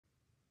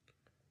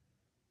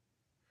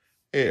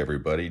Hey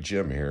everybody,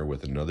 Jim here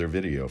with another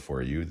video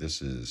for you.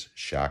 This is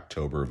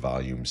Shocktober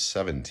Volume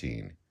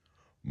 17,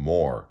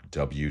 more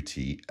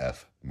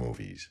WTF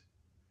movies.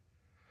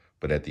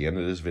 But at the end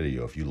of this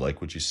video, if you like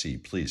what you see,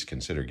 please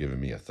consider giving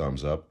me a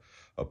thumbs up,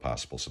 a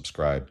possible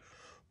subscribe.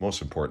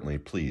 Most importantly,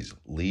 please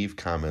leave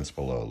comments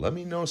below. Let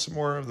me know some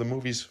more of the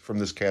movies from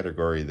this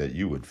category that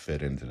you would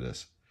fit into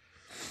this.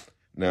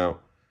 Now,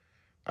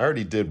 I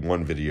already did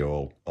one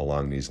video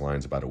along these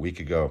lines about a week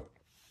ago,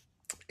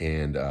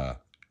 and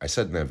I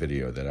said in that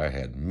video that I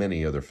had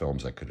many other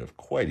films that could have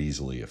quite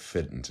easily have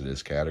fit into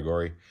this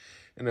category,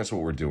 and that's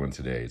what we're doing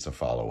today. It's a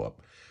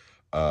follow-up.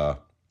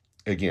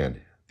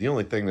 Again, the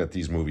only thing that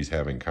these movies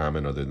have in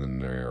common, other than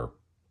their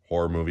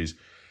horror movies,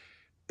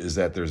 is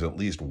that there's at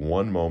least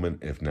one moment,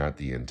 if not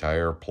the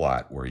entire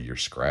plot, where you're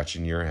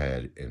scratching your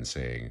head and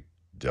saying,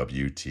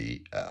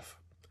 WTF.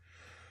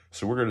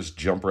 So we're going to just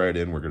jump right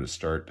in. We're going to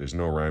start. There's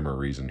no rhyme or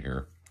reason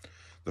here.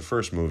 The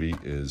first movie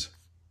is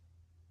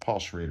Paul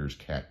Schrader's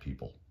Cat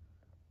People,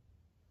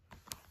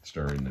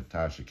 starring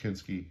Natasha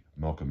Kinski,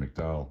 Malcolm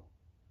McDowell,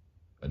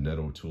 Annette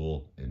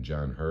O'Toole, and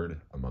John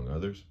Hurd, among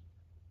others.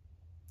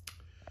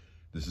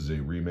 This is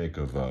a remake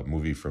of a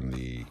movie from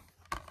the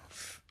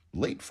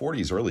late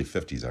 40s, early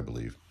 50s, I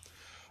believe,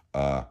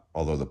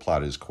 although the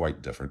plot is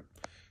quite different.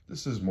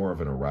 This is more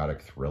of an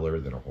erotic thriller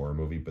than a horror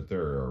movie, but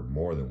there are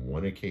more than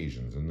one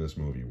occasions in this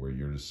movie where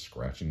you're just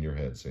scratching your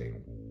head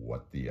saying,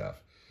 what the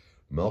F?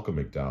 Malcolm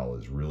McDowell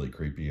is really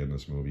creepy in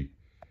this movie,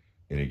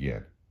 and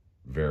again,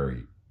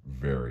 very,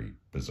 very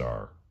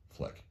bizarre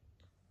flick.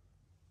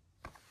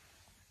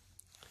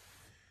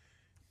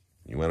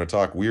 You want to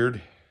talk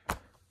weird?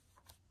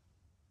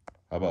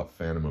 How about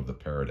Phantom of the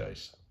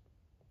Paradise,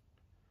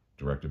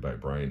 directed by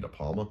Brian De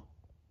Palma?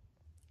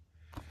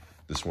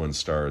 This one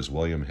stars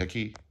William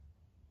Hickey,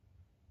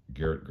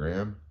 Garrett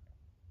Graham,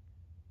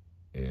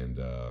 and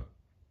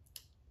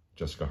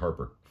Jessica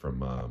Harper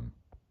from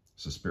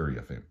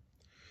Suspiria fame.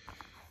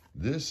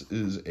 This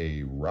is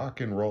a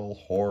rock and roll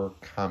horror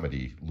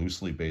comedy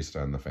loosely based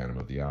on the Phantom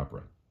of the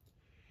Opera.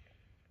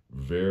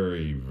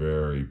 Very,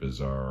 very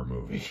bizarre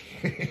movie.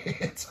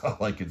 It's all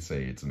I can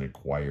say. It's an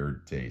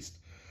acquired taste.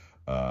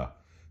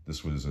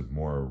 This was a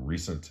more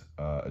recent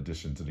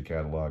addition to the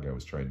catalog. I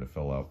was trying to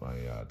fill out my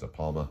De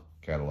Palma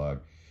catalog,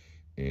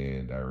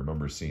 and I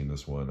remember seeing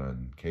this one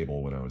on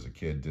cable when I was a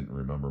kid. Didn't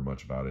remember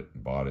much about it,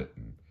 and bought it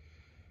and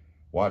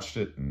watched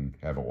it, and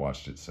haven't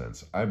watched it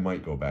since. I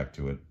might go back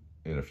to it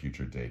in a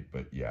future date,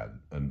 but yeah,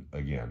 and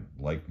again,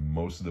 like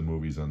most of the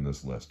movies on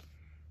this list,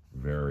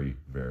 very,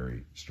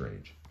 very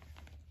strange.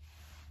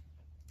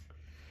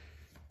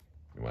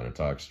 You want to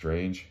talk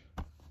strange?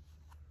 How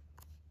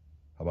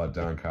about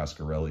Don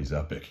Coscarelli's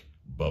epic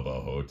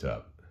Bubba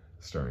Hotep,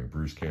 starring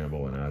Bruce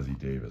Campbell and Ozzie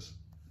Davis?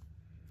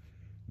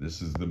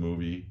 This is the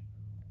movie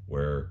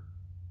where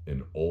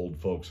an old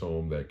folks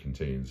home that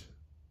contains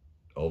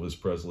Elvis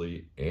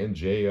Presley and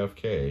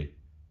JFK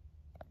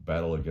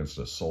battle against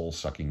a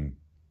soul-sucking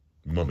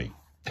mummy.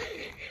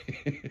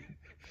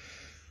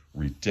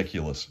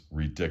 Ridiculous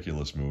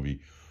movie.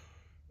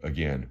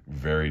 Again,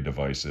 very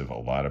divisive. A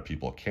lot of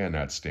people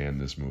cannot stand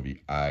this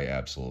movie. I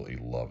absolutely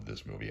love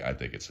this movie. I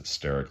think it's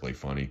hysterically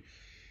funny.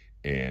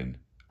 And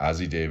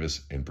Ozzie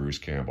Davis and Bruce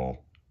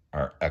Campbell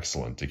are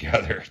excellent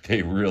together.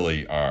 They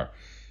really are.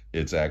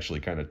 It's actually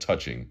kind of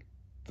touching,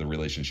 the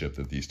relationship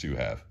that these two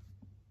have.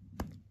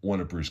 One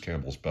of Bruce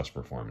Campbell's best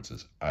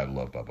performances. I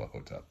love Bubba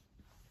Hotep.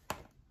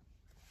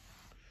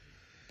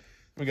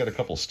 We got a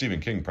couple Stephen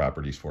King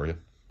properties for you.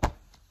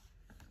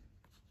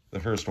 The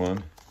first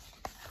one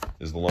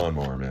is The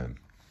Lawnmower Man,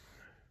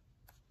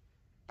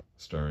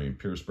 starring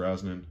Pierce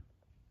Brosnan,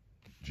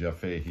 Jeff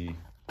Fahey,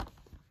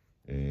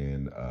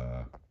 and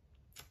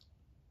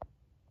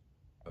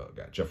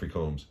Jeffrey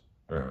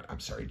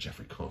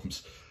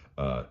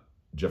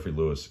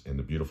Lewis, and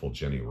the beautiful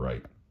Jenny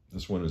Wright.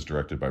 This one is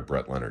directed by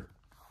Brett Leonard.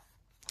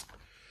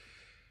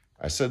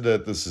 I said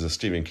that this is a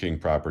Stephen King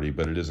property,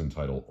 but it is in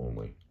title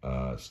only.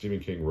 Stephen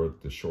King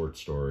wrote the short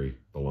story,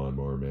 The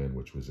Lawnmower Man,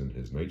 which was in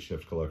his Night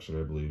Shift collection,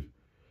 I believe.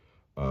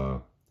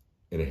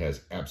 And it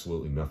has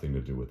absolutely nothing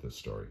to do with this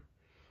story.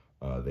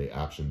 They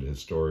optioned his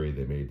story.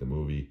 They made the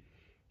movie.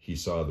 He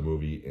saw the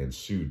movie and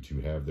sued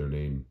to have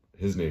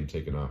his name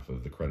taken off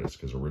of the credits,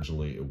 because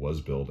originally it was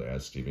billed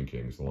as Stephen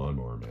King's The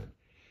Lawnmower Man.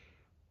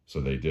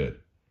 So they did.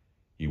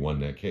 He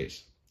won that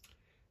case.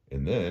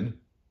 And then,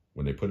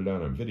 when they put it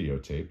out on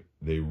videotape,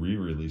 they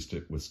re-released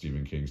it with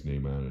Stephen King's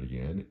name on it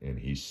again, and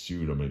he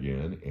sued him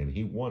again, and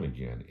he won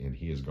again. And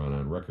he has gone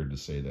on record to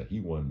say that he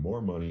won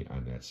more money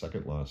on that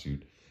second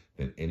lawsuit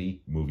than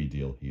any movie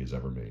deal he has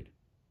ever made.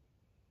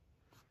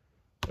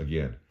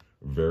 Again,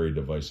 very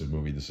divisive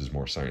movie. This is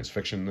more science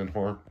fiction than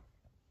horror,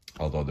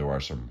 although there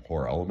are some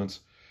horror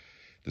elements.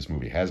 This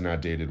movie has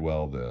not dated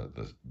well.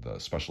 The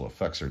special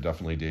effects are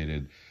definitely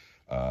dated.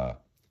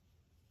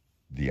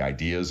 The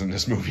ideas in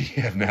this movie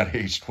have not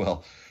aged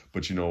well.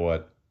 But you know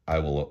what? I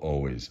will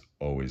always,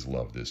 always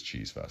love this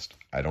cheese fest.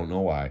 I don't know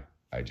why.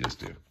 I just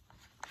do.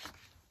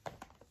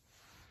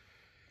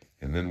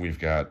 And then we've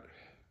got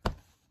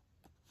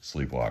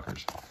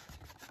Sleepwalkers.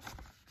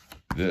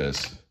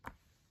 this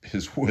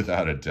is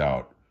without a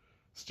doubt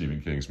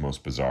Stephen King's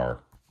most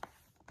bizarre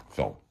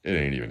film. It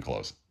ain't even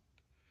close.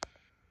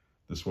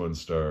 This one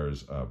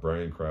stars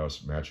Brian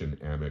Krause, Machen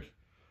Amick,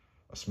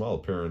 a small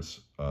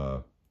appearance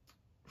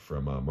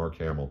from Mark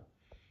Hamill,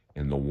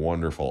 and the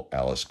wonderful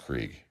Alice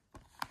Krieg.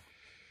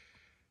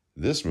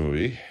 This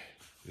movie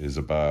is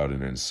about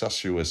an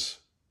incestuous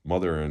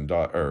mother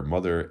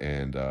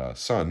and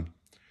son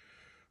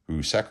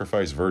who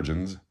sacrifice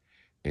virgins,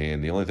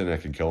 and the only thing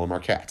that can kill them are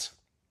cats.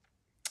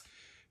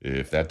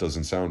 If that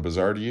doesn't sound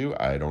bizarre to you,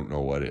 I don't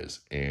know what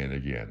is. And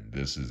again,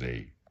 this is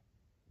a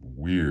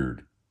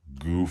weird,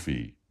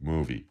 goofy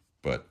movie,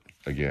 but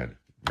again,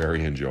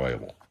 very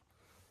enjoyable.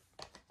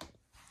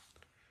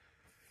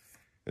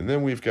 And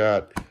then we've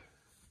got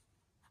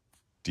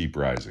Deep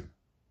Rising,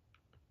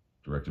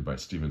 directed by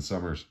Stephen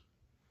Sommers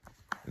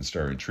and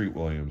starring Treat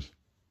Williams,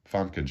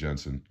 Famke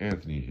Janssen,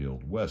 Anthony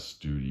Heald, Wes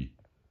Studi,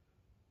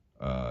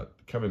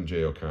 Kevin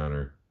J.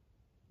 O'Connor,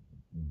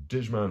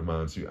 Djimon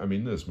Hounsou. I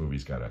mean, this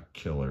movie's got a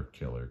killer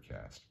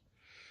cast.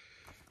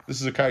 This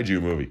is a kaiju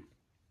movie.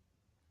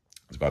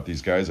 It's about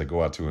these guys that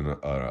go out to an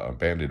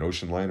abandoned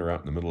ocean liner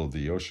out in the middle of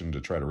the ocean to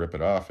try to rip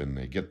it off, and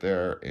they get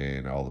there,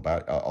 and all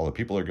the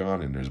people are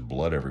gone, and there's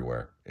blood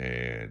everywhere,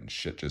 and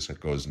shit just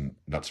goes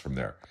nuts from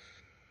there.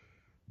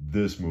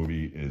 This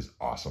movie is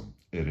awesome.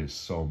 It is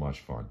so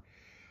much fun.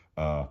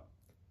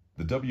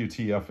 The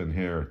WTF in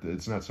here,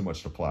 it's not so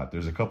much the plot.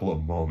 There's a couple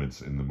of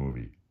moments in the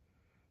movie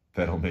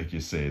that'll make you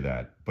say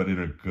that, but in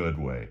a good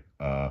way.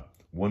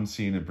 One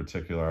scene in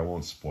particular, I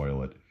won't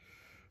spoil it,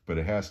 but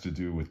it has to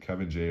do with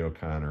Kevin J.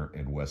 O'Connor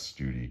and Wes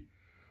Studi,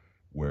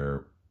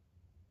 where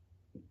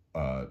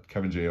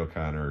Kevin J.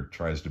 O'Connor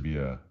tries to be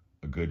a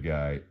good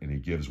guy, and he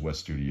gives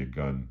Wes Studi a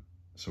gun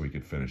so he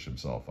could finish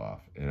himself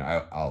off. And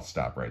I'll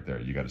stop right there.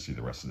 You got to see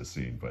the rest of the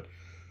scene, but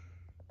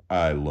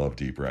I love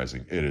Deep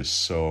Rising. It is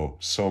so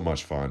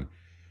much fun.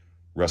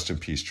 Rest in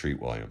peace, Treat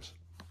Williams.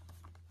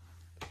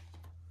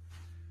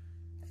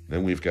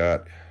 Then we've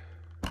got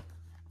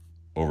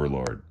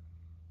Overlord.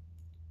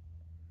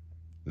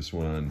 This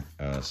one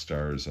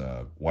stars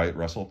Wyatt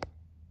Russell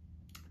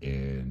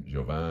and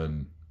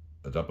Jovan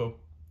Adepo.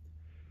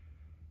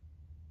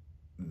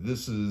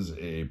 This is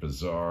a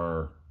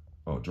bizarre...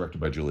 Oh, directed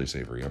by Julius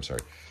Avery, I'm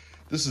sorry.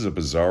 This is a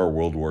bizarre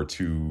World War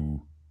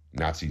II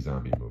Nazi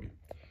zombie movie.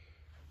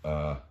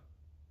 I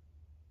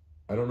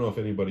don't know if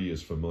anybody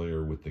is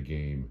familiar with the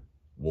game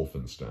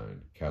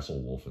Wolfenstein,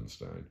 Castle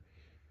Wolfenstein.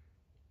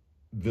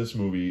 This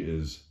movie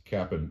is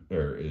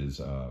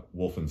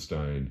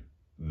Wolfenstein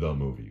the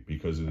movie,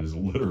 because it is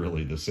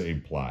literally the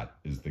same plot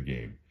as the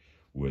game,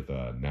 with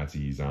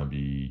Nazi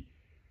zombie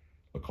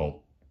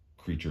occult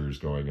creatures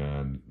going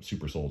on,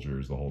 super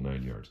soldiers, the whole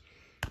 9 yards.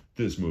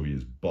 This movie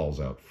is balls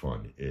out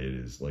fun. It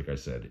is, like I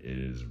said, it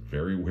is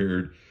very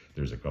weird.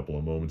 There's a couple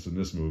of moments in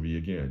this movie,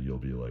 again, you'll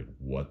be like,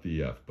 what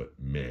the F? But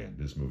man,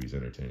 this movie's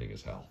entertaining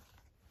as hell.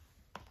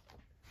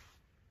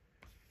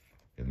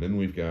 And then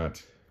we've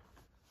got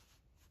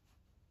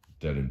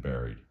Dead and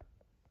Buried.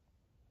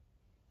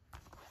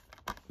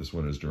 This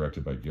one is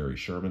directed by Gary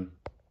Sherman,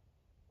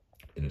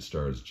 and it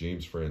stars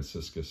James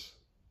Franciscus,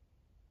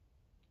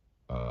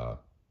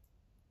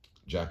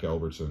 Jack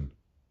Albertson,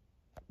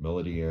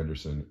 Melody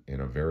Anderson,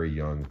 and a very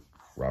young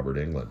Robert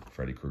Englund,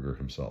 Freddy Krueger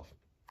himself.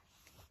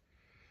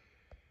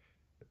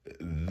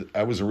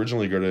 I was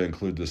originally going to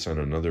include this on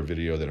another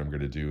video that I'm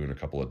going to do in a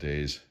couple of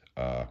days,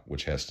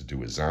 which has to do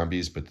with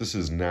zombies, but this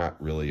is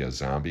not really a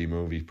zombie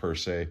movie per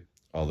se,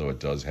 although it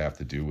does have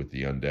to do with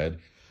the undead.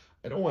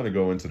 I don't want to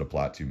go into the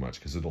plot too much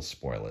because it'll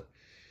spoil it.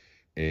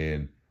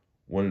 And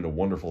one of the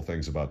wonderful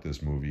things about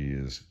this movie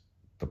is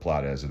the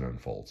plot as it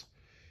unfolds.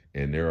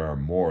 And there are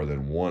more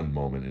than one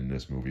moment in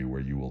this movie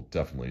where you will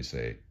definitely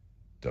say,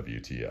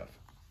 WTF.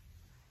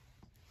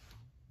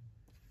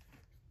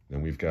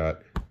 Then we've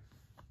got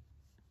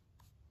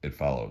It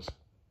Follows,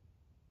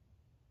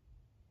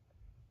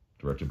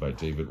 directed by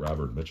David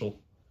Robert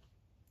Mitchell.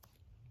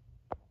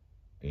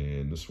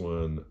 And this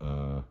one,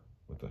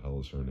 what the hell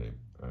is her name?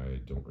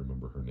 I don't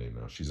remember her name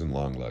now. She's in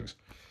Long Legs.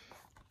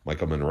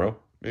 Michael Monroe,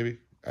 maybe?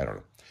 I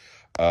don't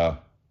know.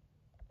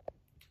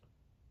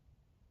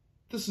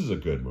 This is a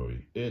good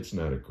movie. It's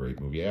not a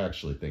great movie. I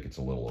actually think it's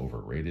a little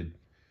overrated.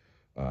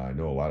 I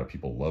know a lot of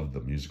people love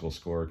the musical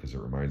score because it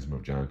reminds them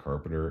of John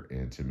Carpenter,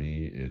 and to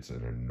me, it's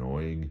an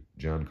annoying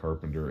John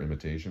Carpenter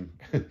imitation.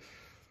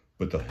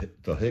 But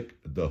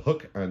the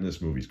hook on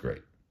this movie is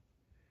great.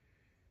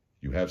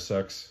 You have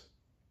sex,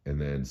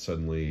 and then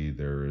suddenly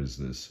there is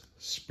this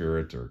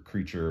spirit or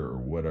creature or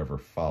whatever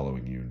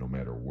following you no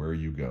matter where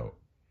you go.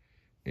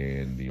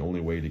 And the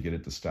only way to get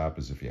it to stop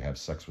is if you have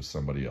sex with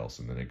somebody else,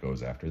 and then it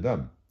goes after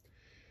them.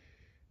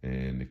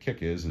 And the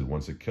kick is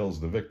once it kills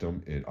the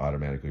victim, it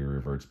automatically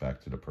reverts back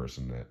to the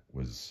person that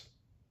was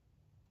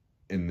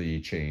in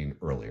the chain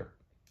earlier.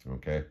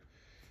 Okay?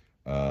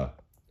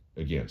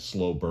 Again,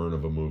 slow burn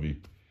of a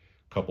movie.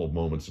 Couple of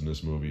moments in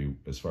this movie,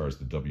 as far as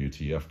the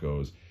WTF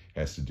goes,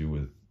 has to do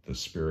with the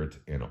spirit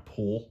and a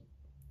pool.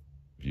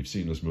 If you've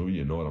seen this movie,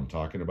 you know what I'm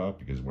talking about,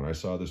 because when I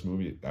saw this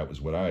movie, that was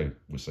what I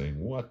was saying.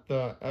 What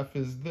the F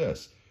is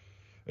this?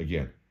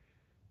 Again,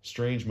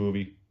 strange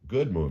movie,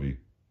 good movie.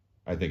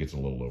 I think it's a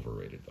little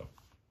overrated, though.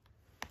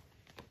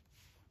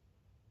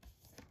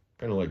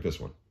 Kind of like this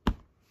one.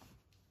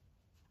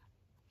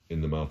 In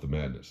the Mouth of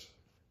Madness.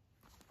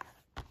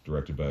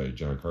 Directed by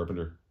John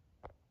Carpenter.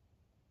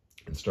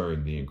 And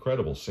starring the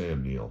incredible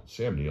Sam Neill.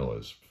 Sam Neill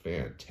is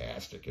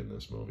fantastic in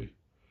this movie.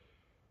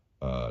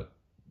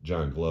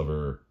 John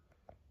Glover,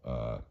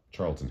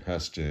 Charlton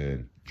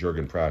Heston,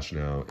 Jürgen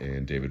Prochnow,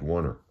 and David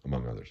Warner,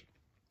 among others.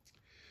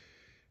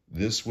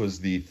 This was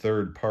the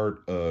third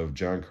part of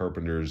John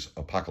Carpenter's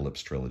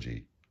Apocalypse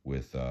trilogy,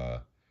 with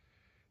The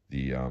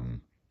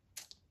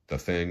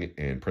Thing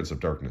and Prince of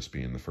Darkness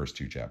being the first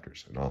two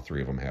chapters, and all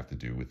three of them have to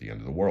do with the end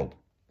of the world.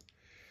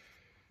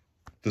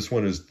 This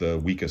one is the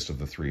weakest of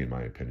the three, in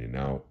my opinion.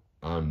 Now,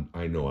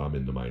 I know I'm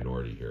in the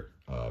minority here,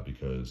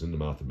 because In the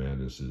Mouth of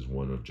Madness is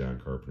one of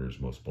John Carpenter's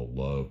most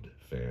beloved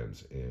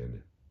fans,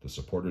 and the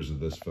supporters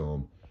of this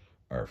film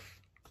are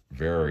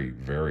very,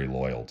 very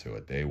loyal to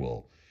it.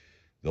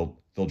 They'll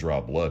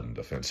draw blood in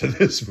defense of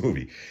this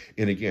movie.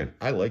 And again,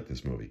 I like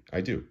this movie. I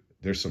do.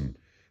 There's some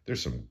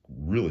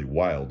really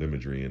wild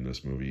imagery in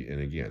this movie. And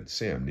again,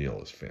 Sam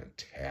Neill is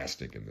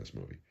fantastic in this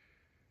movie.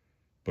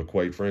 But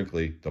quite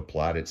frankly, the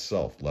plot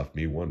itself left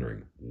me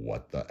wondering,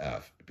 what the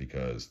F?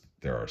 Because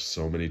there are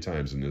so many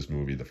times in this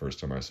movie, the first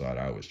time I saw it,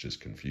 I was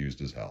just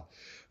confused as hell.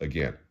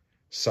 Again,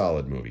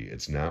 solid movie.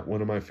 It's not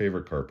one of my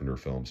favorite Carpenter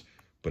films,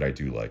 but I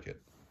do like it.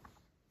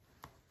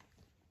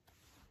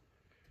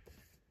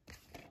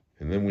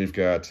 And then we've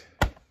got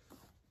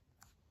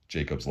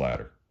Jacob's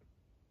Ladder.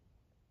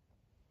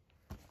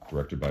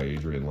 Directed by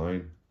Adrian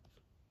Lyne.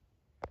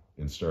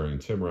 And starring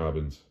Tim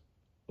Robbins,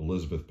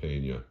 Elizabeth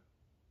Pena,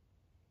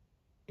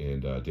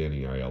 and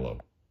Danny Aiello.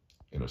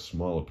 And a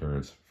small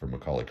appearance from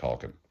Macaulay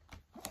Culkin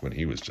when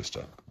he was just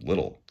a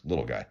little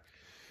guy.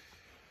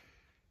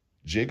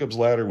 Jacob's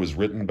Ladder was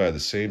written by the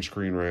same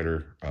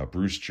screenwriter,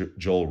 Bruce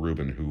Joel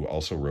Rubin, who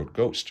also wrote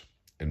Ghost.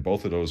 And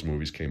both of those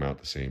movies came out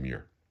the same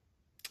year.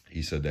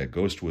 He said that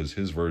Ghost was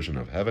his version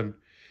of heaven,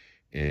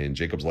 and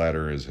Jacob's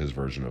Ladder is his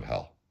version of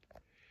hell.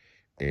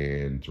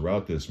 And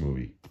throughout this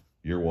movie,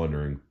 you're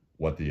wondering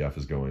what the F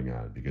is going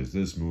on, because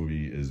this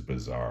movie is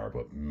bizarre,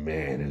 but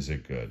man, is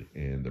it good.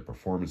 And the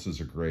performances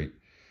are great.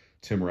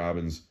 Tim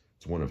Robbins,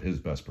 it's one of his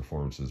best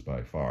performances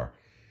by far.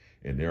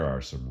 And there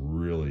are some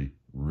really,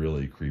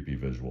 really creepy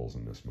visuals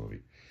in this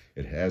movie.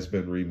 It has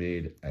been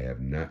remade. I have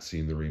not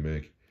seen the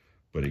remake.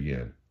 But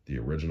again, the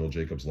original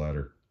Jacob's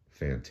Ladder,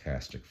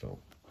 fantastic film.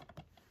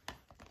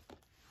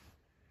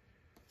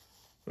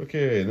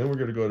 Okay, and then we're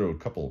going to go to a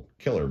couple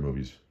killer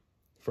movies.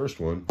 First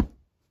one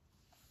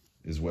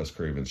is Wes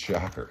Craven's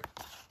Shocker.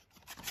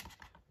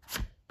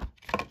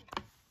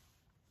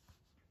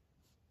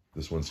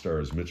 This one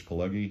stars Mitch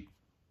Pileggi,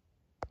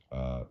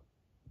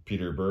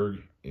 Peter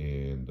Berg,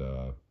 and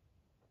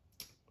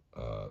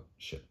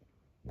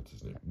what's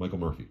his name? Michael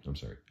Murphy, I'm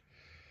sorry.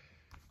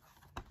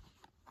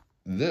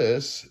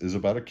 This is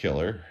about a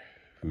killer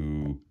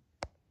who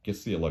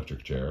gets the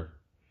electric chair,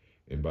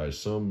 and by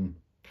some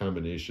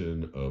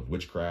combination of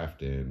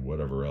witchcraft and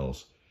whatever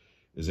else,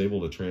 is able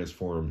to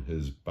transform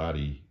his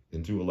body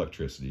into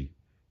electricity,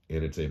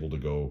 and it's able to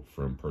go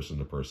from person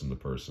to person to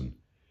person.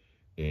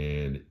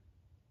 And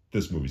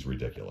this movie's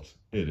ridiculous.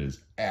 It is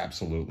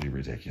absolutely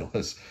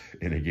ridiculous.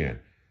 And again,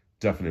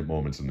 definite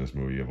moments in this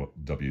movie of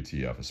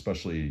WTF,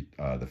 especially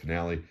the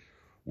finale,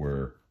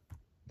 where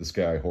this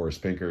guy, Horace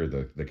Pinker,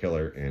 the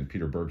killer, and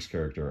Peter Berg's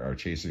character are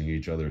chasing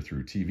each other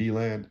through TV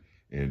land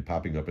and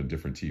popping up in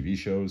different TV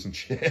shows and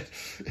shit.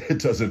 It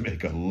doesn't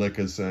make a lick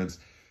of sense.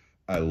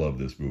 I love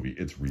this movie.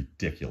 It's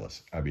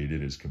ridiculous. I mean,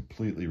 it is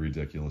completely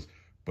ridiculous,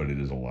 but it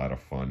is a lot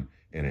of fun,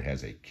 and it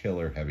has a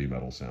killer heavy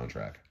metal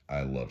soundtrack.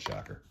 I love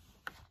Shocker.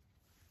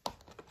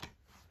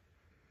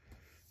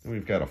 Then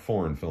we've got a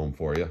foreign film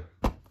for you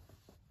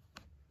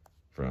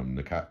from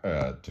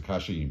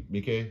Takashi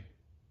Miike,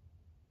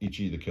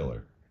 Ichi the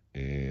Killer.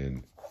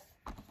 And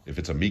if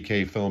it's a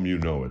Miike film, you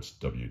know it's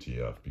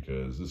WTF,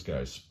 because this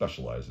guy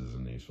specializes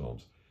in these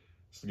films.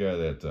 It's the guy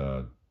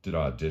that did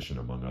Audition,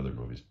 among other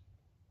movies.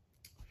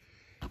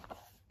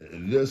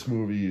 This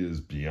movie is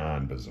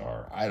beyond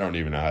bizarre. I don't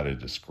even know how to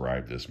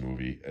describe this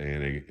movie.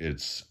 And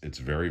it's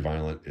very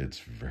violent. It's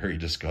very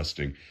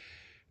disgusting.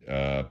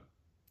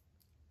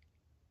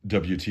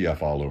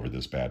 WTF all over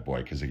this bad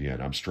boy, because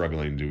again, I'm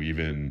struggling to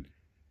even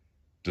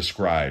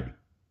describe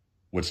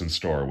what's in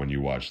store when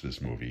you watch this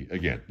movie.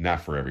 Again,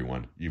 not for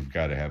everyone. You've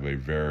got to have a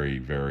very,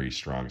 very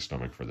strong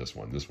stomach for this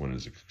one. This one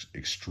is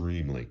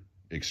extremely,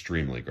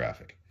 extremely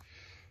graphic.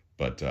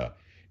 But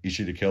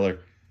Ichi the Killer,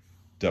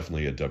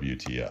 definitely a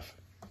WTF.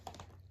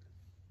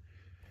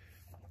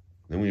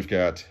 Then we've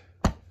got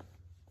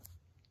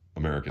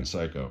American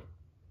Psycho.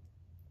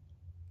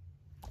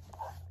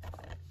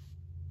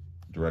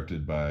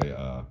 Directed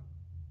by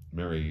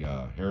Mary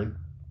Herron,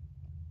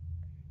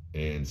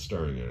 and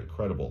starring an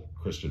incredible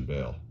Christian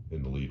Bale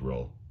in the lead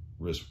role.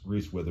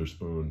 Reese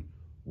Witherspoon,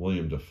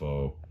 William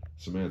Dafoe,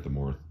 Samantha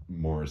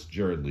Morris,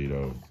 Jared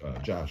Leto,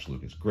 Josh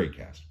Lucas. Great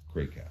cast.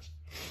 Great cast.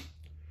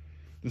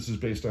 This is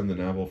based on the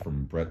novel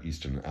from Bret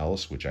Easton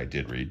Ellis, which I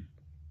did read.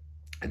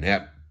 And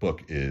that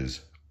book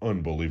is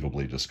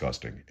unbelievably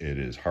disgusting. It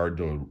is hard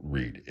to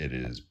read. It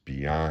is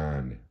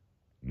beyond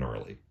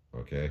gnarly,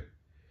 okay?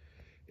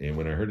 And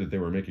when I heard that they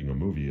were making a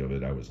movie of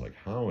it, I was like,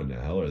 how in the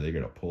hell are they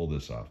going to pull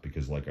this off?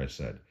 Because like I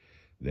said,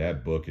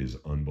 that book is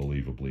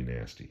unbelievably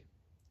nasty.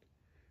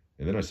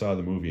 And then I saw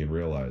the movie and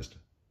realized,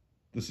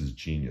 this is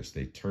genius.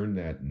 They turned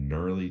that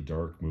gnarly,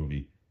 dark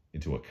movie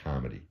into a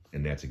comedy.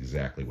 And that's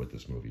exactly what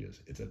this movie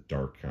is. It's a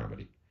dark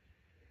comedy.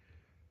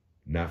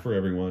 Not for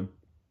everyone,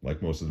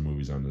 like most of the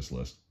movies on this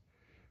list.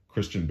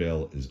 Christian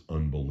Bale is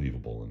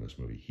unbelievable in this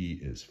movie. He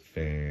is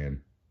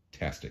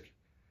fantastic.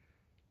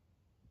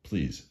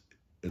 Please,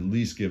 at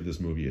least give this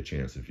movie a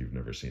chance if you've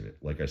never seen it.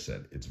 Like I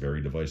said, it's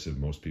very divisive.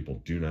 Most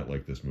people do not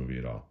like this movie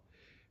at all.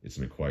 It's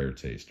an acquired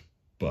taste.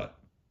 But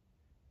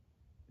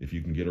if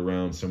you can get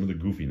around some of the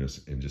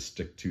goofiness and just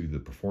stick to the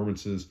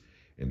performances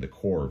and the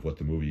core of what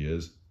the movie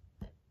is,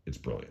 it's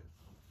brilliant.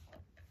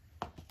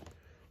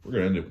 We're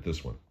going to end it with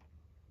this one.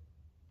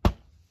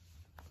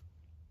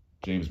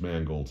 James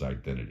Mangold's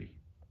Identity.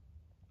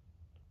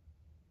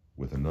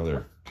 With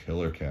another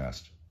killer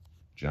cast.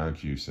 John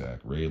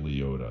Cusack, Ray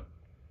Liotta,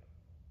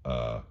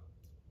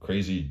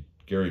 crazy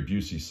Gary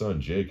Busey's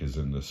son Jake is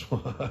in this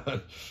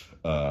one.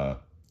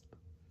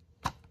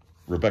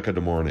 Rebecca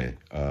De Mornay.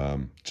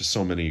 Just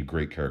so many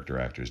great character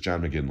actors.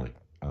 John McGinley.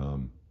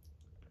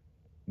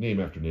 Name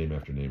after name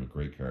after name of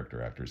great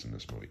character actors in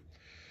this movie.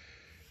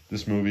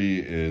 This movie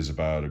is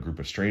about a group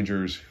of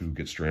strangers who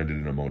get stranded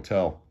in a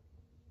motel,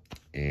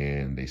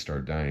 and they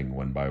start dying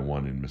one by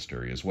one in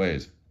mysterious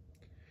ways.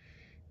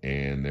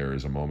 And there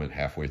is a moment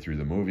halfway through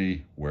the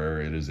movie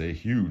where it is a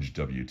huge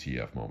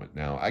WTF moment.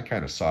 Now, I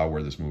kind of saw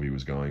where this movie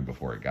was going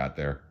before it got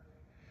there.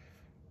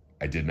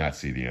 I did not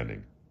see the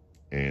ending.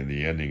 And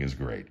the ending is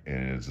great.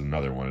 And it's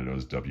another one of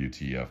those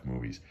WTF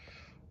movies.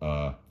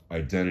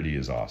 Identity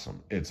is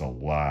awesome. It's a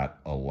lot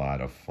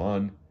of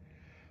fun.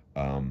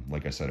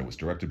 Like I said, it was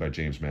directed by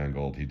James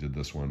Mangold. He did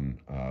this one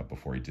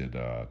before he did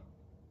the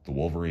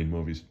Wolverine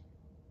movies.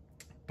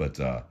 But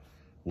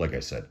like I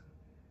said,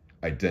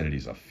 Identity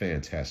is a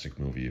fantastic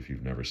movie. If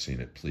you've never seen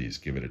it, please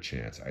give it a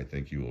chance. I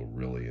think you will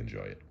really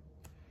enjoy it.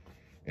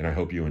 And I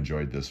hope you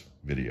enjoyed this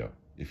video.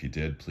 If you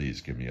did, please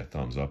give me a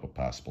thumbs up, a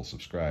possible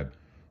subscribe.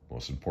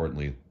 Most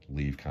importantly,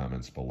 leave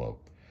comments below.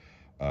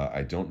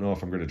 I don't know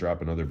if I'm going to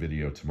drop another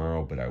video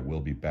tomorrow, but I will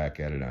be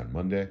back at it on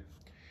Monday.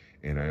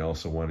 And I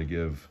also want to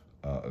give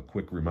a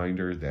quick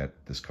reminder that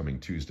this coming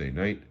Tuesday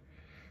night,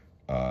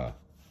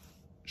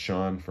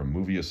 Sean from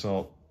Movie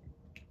Assault,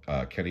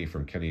 Kenny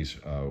from Kenny's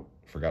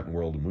Forgotten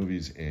World of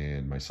Movies,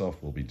 and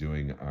myself will be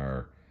doing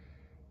our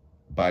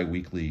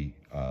bi-weekly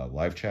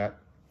live chat.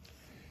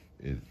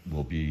 It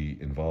will be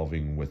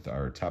involving with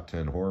our top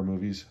 10 horror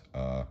movies,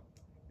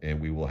 and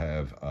we will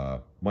have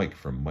Mike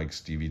from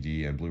Mike's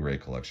DVD and Blu-ray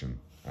collection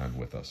on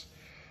with us.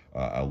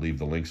 I'll leave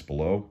the links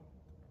below.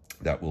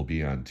 That will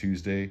be on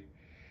Tuesday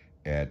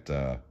at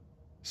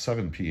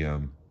 7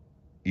 p.m.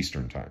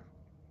 Eastern Time,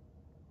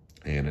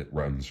 and it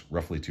runs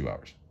roughly 2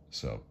 hours.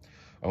 So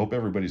I hope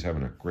everybody's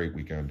having a great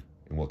weekend,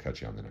 and we'll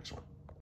catch you on the next one.